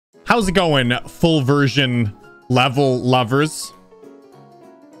How's it going, full version level lovers?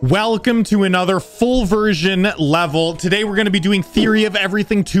 Welcome to another full version level. Today we're going to be doing Theory of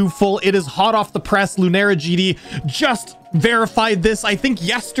Everything 2 full. It is hot off the press. LuneraGD just verified this, I think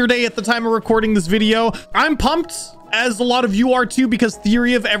yesterday at the time of recording this video. I'm pumped, as a lot of you are too, because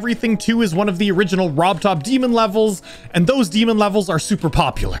Theory of Everything 2 is one of the original RobTop demon levels, and those demon levels are super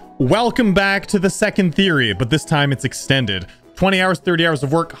popular. Welcome back to the second theory, but this time it's extended. 20 hours, 30 hours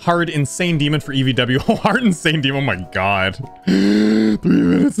of work, hard insane demon for EVW. Oh, hard insane demon, oh my god. 3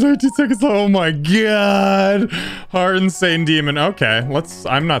 minutes, 19 seconds, oh my god. Hard insane demon, okay,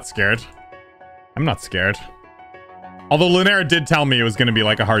 I'm not scared. I'm not scared. Although Lunera did tell me it was gonna be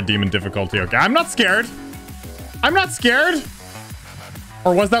like a hard demon difficulty, okay. I'm not scared. I'm not scared.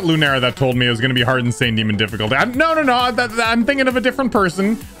 Or was that Lunera that told me it was gonna be hard insane demon difficulty? No, I'm thinking of a different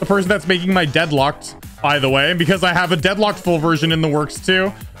person. The person that's making my deadlocked, by the way, because I have a deadlocked full version in the works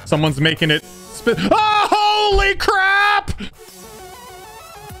too. Someone's making it oh, holy crap!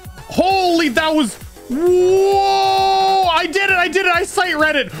 Holy, that was, whoa! I did it, I sight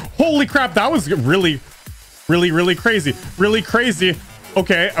read it. Holy crap, that was really crazy, really crazy.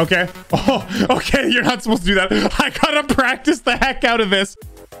 Okay. Oh, okay, you're not supposed to do that. I gotta practice the heck out of this.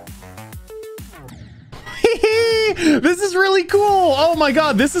 This is really cool. Oh my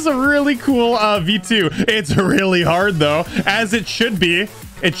god, this is a really cool V2. It's really hard though, as it should be.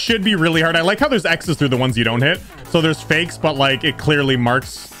 It should be really hard. I like how there's X's through the ones you don't hit. So there's fakes, but like it clearly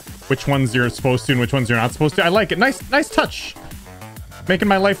marks which ones you're supposed to and which ones you're not supposed to. I like it. Nice touch. Making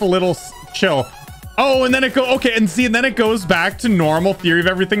my life a little chill. Oh, and then it then it goes back to normal Theory of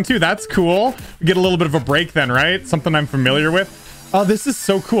Everything too. That's cool. We get a little bit of a break then, right? Something I'm familiar with. Oh, this is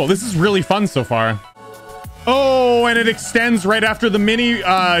so cool. This is really fun so far. Oh, and it extends right after the mini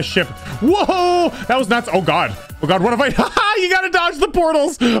ship. Whoa, that was nuts. Oh god, what have I you gotta dodge the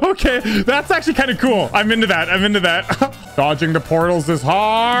portals. Okay, that's actually kind of cool. I'm into that. Dodging the portals is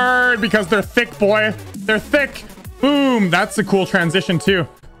hard because they're thick, boy. They're thick. Boom, that's a cool transition too.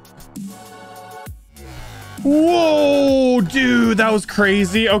 Whoa, dude, that was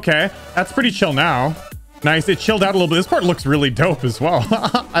crazy. Okay, that's pretty chill now. Nice, it chilled out a little bit. This part looks really dope as well.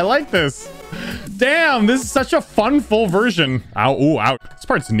 I like this. Damn, this is such a fun full version. Ow, ooh, ow. This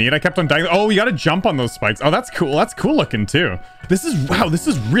part's neat. I kept on dying. Oh, you gotta jump on those spikes. Oh, that's cool. That's cool looking too. This is, wow, this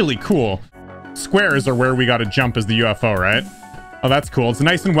is really cool. Squares are where we gotta jump as the UFO, right? Oh, that's cool. It's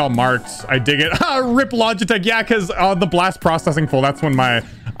nice and well marked. I dig it. Rip Logitech. Yeah, because the blast processing full, that's when my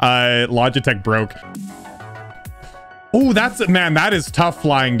Logitech broke. Oh, man, that is tough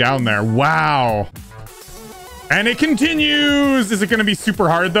flying down there. Wow. And it continues. Is it going to be super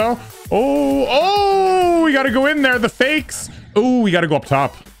hard though? Oh, we got to go in there. The fakes. Oh, we got to go up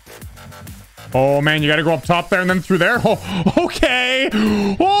top. Oh man, you got to go up top there and then through there. Oh, okay.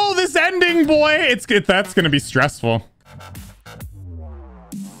 Oh, this ending, boy. That's going to be stressful.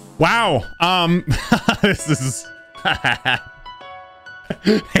 Wow. This is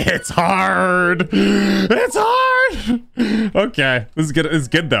it's hard. It's hard. Okay, this is good. It's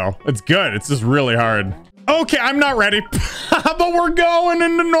good though. It's good. It's just really hard. Okay, I'm not ready, but we're going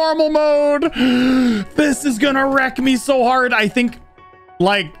into normal mode. This is gonna wreck me so hard. I think,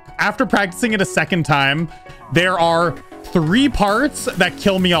 like, after practicing it a second time, there are 3 parts that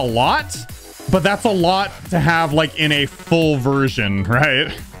kill me a lot, but that's a lot to have like in a full version,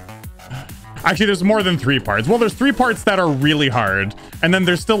 right? Actually, there's more than 3 parts. Well, there's 3 parts that are really hard. And then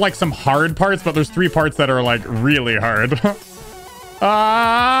there's still like some hard parts, but there's 3 parts that are like really hard.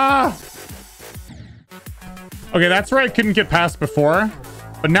 Okay, that's where I couldn't get past before.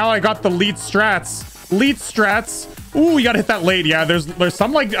 But now I got the lead strats. Lead strats. Ooh, you gotta hit that late. Yeah, there's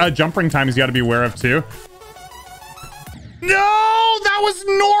some like jumping times you gotta be aware of too. No, that was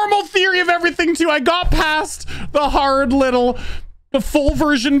normal Theory of Everything too. I got past the hard little... the full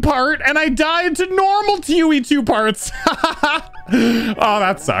version part, and I died to normal TUE2 parts. Oh,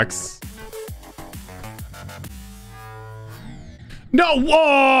 that sucks. No,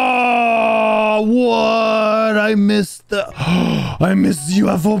 whoa, what? I missed the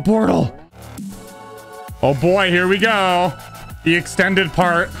UFO portal. Oh boy, here we go. The extended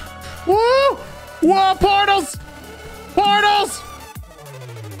part. Woo! Whoa, portals! Portals!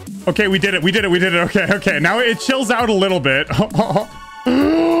 Okay, we did it. Okay. Now it chills out a little bit. God.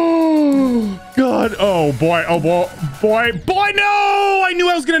 Oh, boy. Boy, no! I knew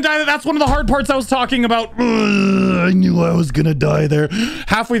I was going to die there. That's one of the hard parts I was talking about. I knew I was going to die there.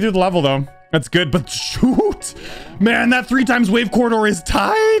 Halfway through the level, though. That's good, but shoot. Man, that 3 times wave corridor is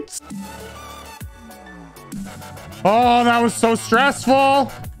tight. Oh, that was so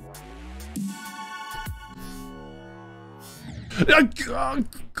stressful.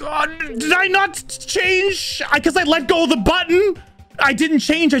 God, did I not change? Because I let go of the button. I didn't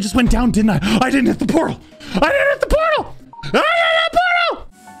change. I just went down, didn't I? I didn't hit the portal. I didn't hit the portal. I didn't hit the portal.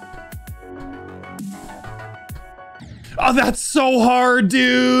 Oh, that's so hard,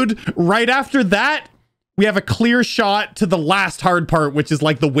 dude. Right after that, we have a clear shot to the last hard part, which is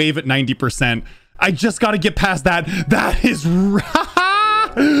like the wave at 90%. I just got to get past that. That is... Whoa,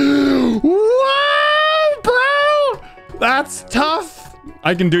 bro. That's tough.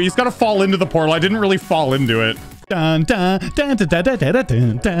 I can do it. He's got to fall into the portal. I didn't really fall into it. Dun dun dun dun dun dun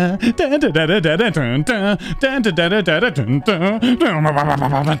dun dun dun dun dun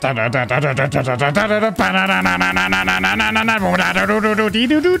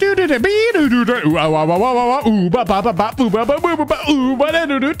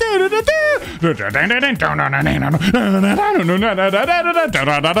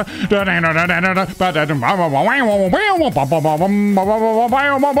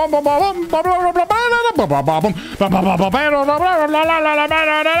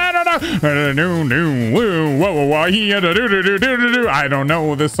I don't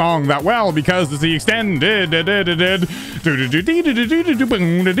know this song that well because it's the extended.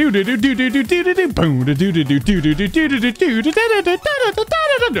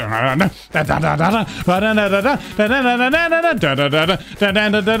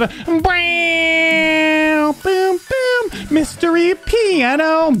 Mystery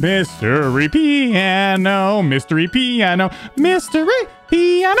piano, mystery piano, mystery piano, mystery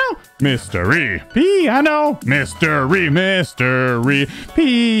piano, mystery piano, mystery, mystery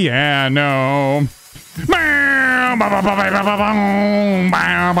piano.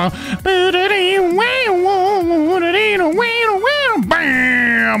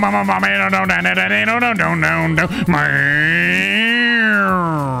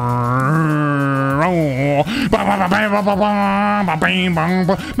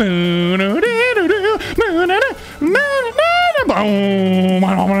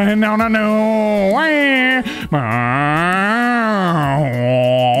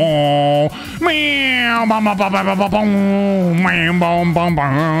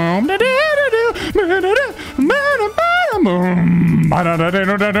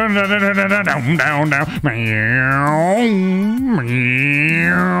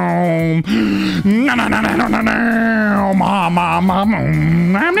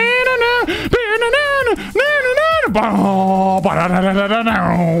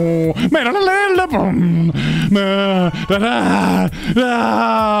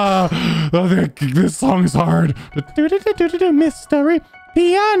 This song is hard. Mystery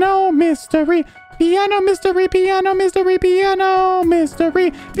piano, mystery piano, mystery piano, mystery piano,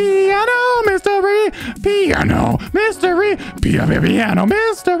 mystery piano, mystery piano, mystery piano,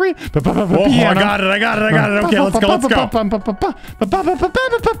 mystery piano. Oh, I got it. Okay, let's go.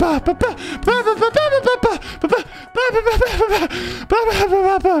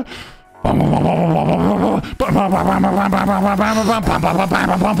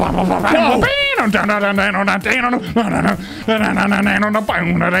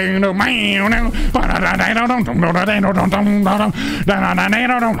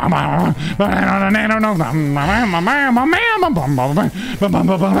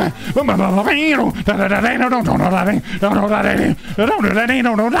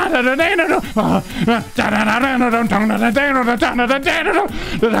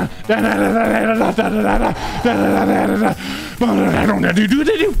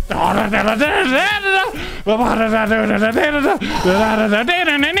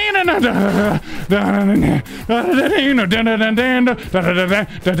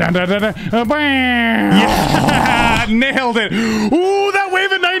 Yeah, nailed it. Ooh, that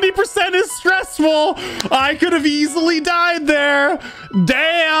wave at 90% is stressful. I could have easily died there.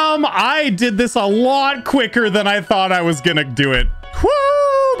 Damn, I did this a lot quicker than I thought I was gonna do it.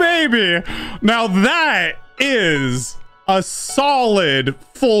 Woo, baby. Now that is a solid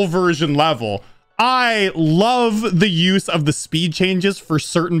full version level. I love the use of the speed changes for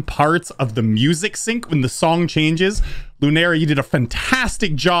certain parts of the music sync when the song changes. Lunera, you did a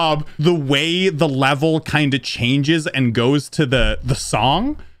fantastic job. The way the level kind of changes and goes to the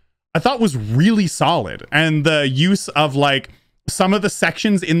song, I thought was really solid. And the use of like some of the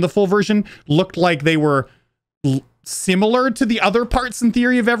sections in the full version looked like they were similar to the other parts in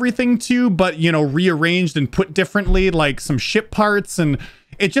Theory of Everything too, but you know, rearranged and put differently, like some ship parts, and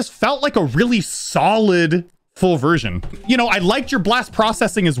it just felt like a really solid full version. You know, I liked your blast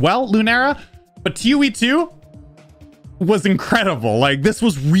processing as well, Lunera, but TUE2 was incredible. Like, this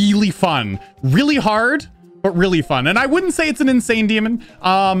was really fun, really hard, but really fun. And I wouldn't say it's an insane demon.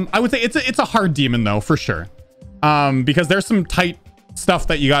 I would say it's a hard demon though, for sure. Because there's some tight stuff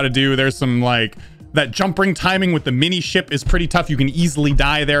that you got to do. There's some like that jump ring timing with the mini ship is pretty tough. You can easily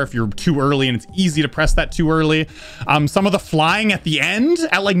die there if you're too early, and it's easy to press that too early. Some of the flying at the end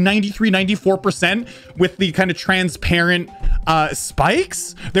at like 93-94% with the kind of transparent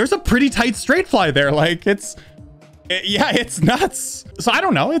spikes, there's a pretty tight straight fly there. Like yeah, it's nuts. So I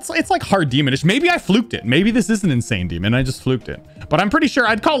don't know. It's like hard demonish. Maybe I fluked it. Maybe this is an insane demon. I just fluked it. But I'm pretty sure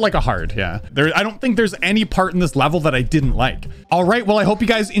I'd call it like a hard. Yeah. I don't think there's any part in this level that I didn't like. All right. Well, I hope you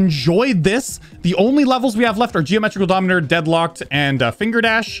guys enjoyed this. The only levels we have left are Geometrical Dominator, Deadlocked, and Finger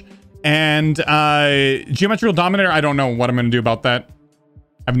Dash. And Geometrical Dominator, I don't know what I'm going to do about that.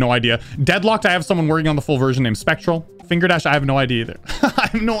 I have no idea. Deadlocked, I have someone working on the full version named Spectral. Finger Dash, I have no idea either. I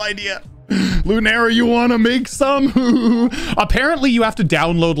have no idea. Lunera, you want to make some? Apparently, you have to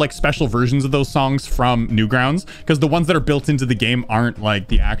download like special versions of those songs from Newgrounds because the ones that are built into the game aren't like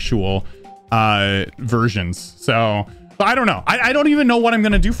the actual versions. So I don't know. I don't even know what I'm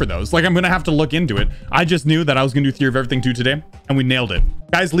going to do for those. Like, I'm going to have to look into it. I just knew that I was going to do Theory of Everything 2 today, and we nailed it.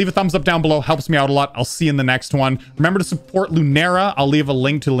 Guys, leave a thumbs up down below. Helps me out a lot. I'll see you in the next one. Remember to support Lunera. I'll leave a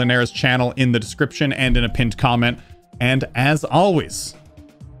link to Lunera's channel in the description and in a pinned comment. And as always,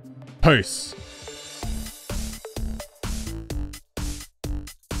 peace.